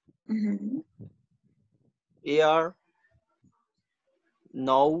 Ear.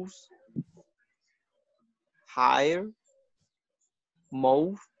 Nose. hair,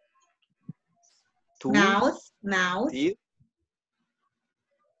 mouth, tooth, mouth, teeth,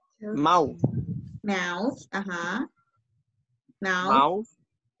 mouth, mouth, mouth, mouth,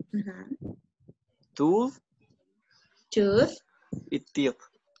 tooth, tooth, y teeth.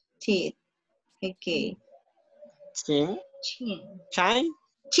 teeth. Okay. Chin, chin,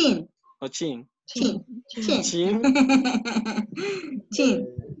 Chin, o chin. chin, chin. Chin, Chin,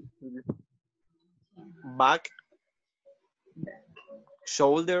 back,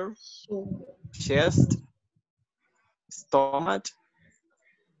 shoulder, chest, stomach,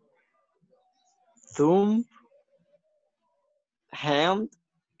 thumb, hand,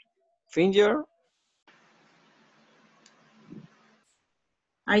 finger.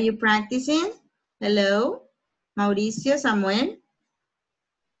 are you practicing? Hello, Mauricio, Samuel.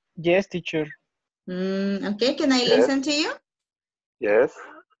 Yes, teacher. Okay, can I Yes. listen to you? Yes.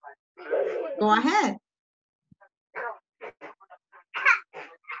 Go ahead.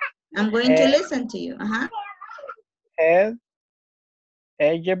 I'm going to listen to you. Head,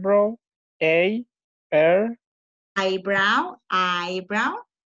 eyebrow, A, R, Eyebrow, eyebrow,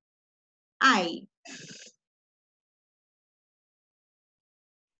 eye.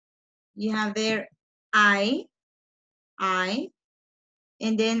 You have there eye,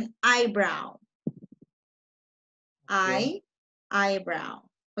 and then eyebrow. Eye, eyebrow.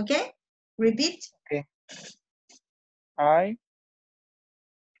 Okay? Repeat. Okay.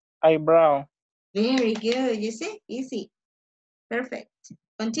 Eyebrow. Very good. You see? Easy. Perfect.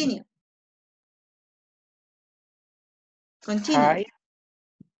 Continue. Continue.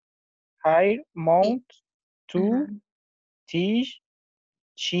 Hair, mouth, tooth, teeth,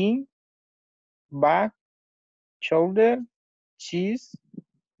 chin, back, shoulder, chest,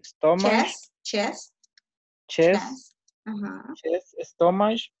 stomach, Chest. chest,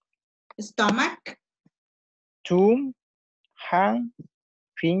 stomach, Stomach. thumb, hand,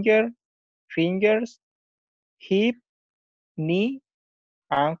 fingers, hip, knee,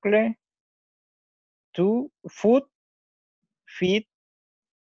 ankle, foot, feet,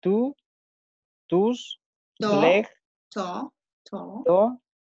 toes, leg, Toe.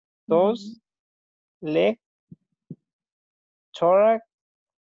 toes, leg, thorax,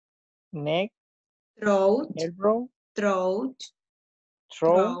 neck, Throat. elbow, Throat.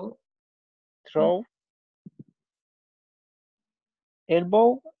 throat,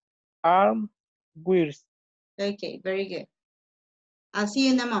 elbow, arm, wrist. Okay, very good. I'll see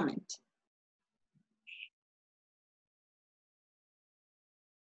you in a moment.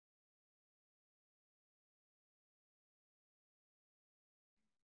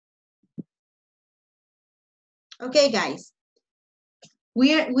 Okay, guys.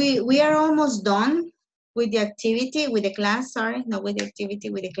 We are almost done with the activity, with the class, sorry, not with the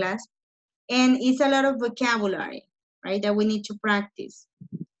activity, with the class. And it's a lot of vocabulary, right, that we need to practice.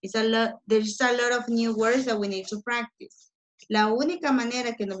 There's a lot of new words that we need to practice. La única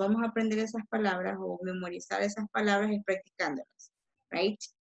manera que nos vamos a aprender esas palabras o memorizar esas palabras es practicándolas, right?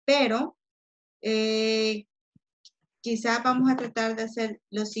 Pero quizás vamos a tratar de hacer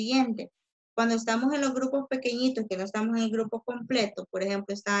lo siguiente. Cuando estamos en los grupos pequeñitos, que no estamos en el grupo completo, por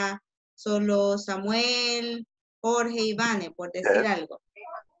ejemplo, está solo Samuel, Jorge y Vane, por decir algo.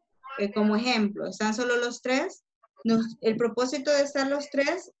 Como ejemplo, están solo los tres. El propósito de estar los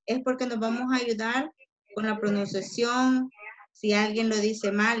tres es porque nos vamos a ayudar con la pronunciación. Si alguien lo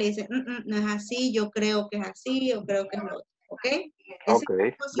dice mal, le dice, no es así, yo creo que es así, yo creo que es lo otro. ¿Ok?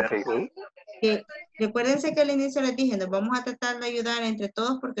 Okay, very good. Recuérdense que al inicio les dije, nos vamos a tratar de ayudar entre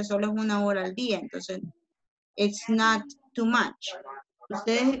todos porque solo es 1 hora al día. Entonces, it's not too much.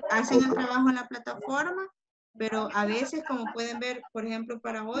 Ustedes hacen el trabajo en la plataforma, pero a veces, como pueden ver, por ejemplo,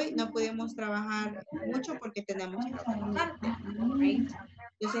 para hoy, no pudimos trabajar mucho porque tenemos que otra parte, right?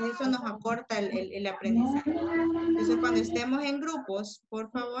 Entonces, eso nos acorta el aprendizaje. Entonces, cuando estemos en grupos,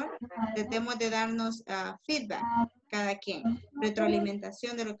 por favor, tratemos de darnos feedback, cada quien,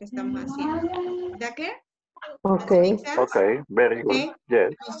 retroalimentación de lo que estamos haciendo. ¿Está claro? Okay. Okay, very good. Okay.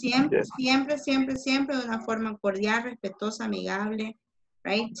 Yes. Siempre de una forma cordial, respetuosa, amigable,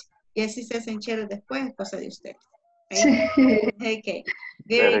 right? Y así se hacen cheros después, es cosa de ustedes. Right? Okay,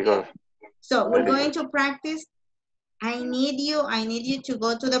 very good. So we're going to practice. I need you to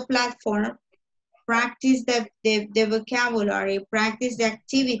go to the platform, practice the vocabulary, practice the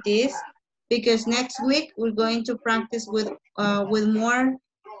activities, because next week we're going to practice with more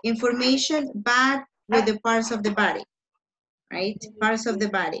information, but with the parts of the body, right? Parts of the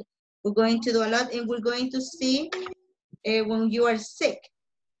body. We're going to do a lot, and we're going to see when you are sick.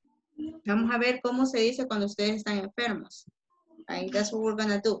 Vamos a ver cómo se dice cuando ustedes están enfermos. Right? That's what we're going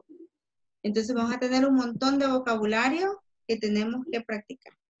to do. Entonces vamos a tener un montón de vocabulario que tenemos que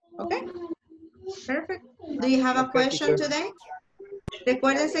practicar. ¿Ok? Perfect. Do you have a Okay, question teacher. today?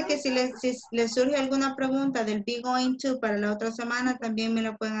 Recuérdense que si les surge alguna pregunta del be going to para la otra semana, también me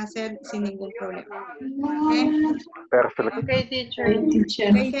la pueden hacer sin ningún problema. Okay? Perfect. Okay, teacher.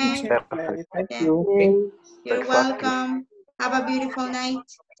 Okay. Perfect. Thank Yeah. you. You're Exactly. welcome. Have a beautiful night.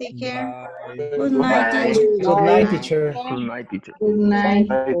 Take care. Bye. Good night, Goodbye. teacher. Good night, Bye. teacher. Good night, teacher. Good night.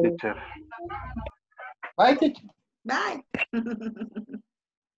 Bye, teacher. Bye, teacher. Bye.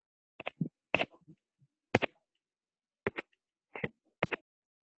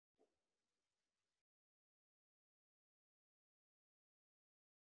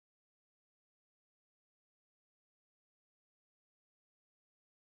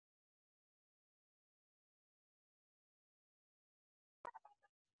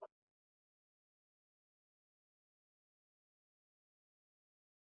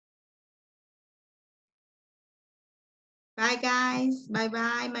 Bye, guys.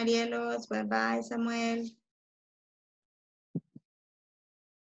 Bye-bye, Marielos. Bye-bye, Samuel.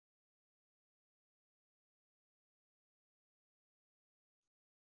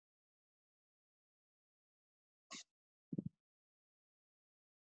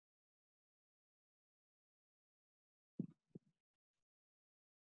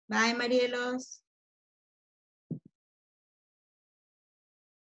 Bye, Marielos.